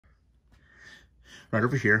right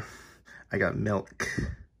over here, I got milk.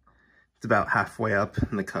 It's about halfway up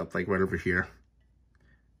in the cup, like right over here.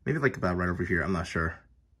 Maybe like about right over here, I'm not sure.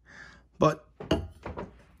 But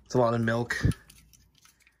it's a lot of milk.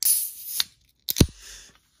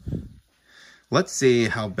 Let's see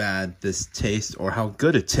how bad this tastes or how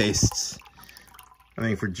good it tastes. I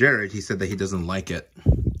mean, for Jared, he said that he doesn't like it.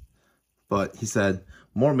 But he said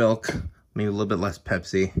more milk, maybe a little bit less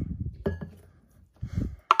Pepsi.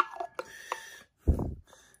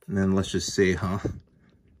 And then let's just see, huh?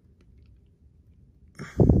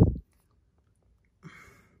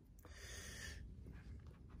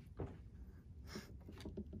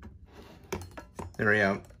 There we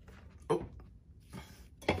go. Oh.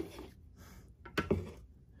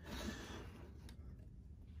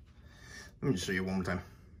 Let me just show you one more time.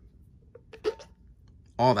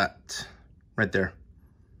 All that right there.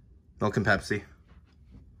 Milk and Pepsi.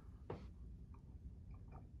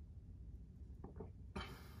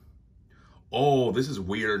 Oh, this is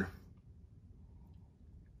weird.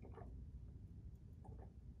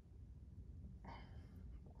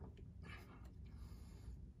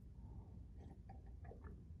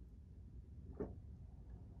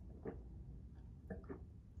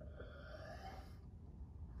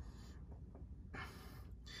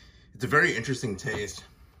 It's a very interesting taste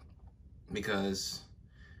because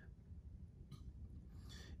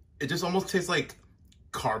it just almost tastes like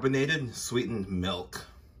carbonated, sweetened milk.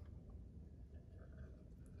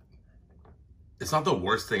 It's not the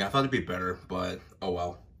worst thing. I thought it'd be better, but oh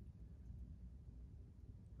well.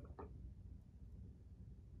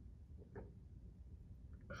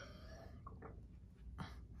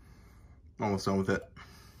 Almost done with it.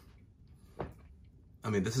 I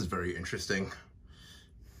mean, this is very interesting.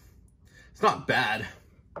 It's not bad.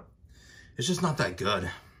 It's just not that good.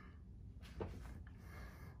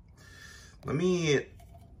 Let me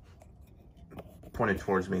point it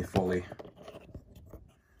towards me fully.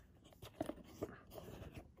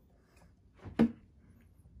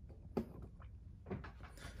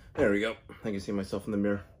 There we go. I can see myself in the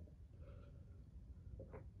mirror.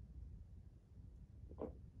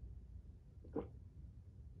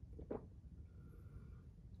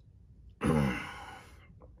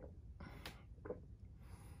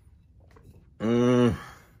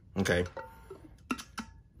 Okay.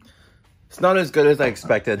 It's not as good as I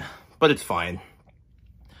expected, but it's fine.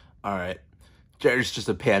 All right. Jared's just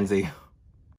a pansy.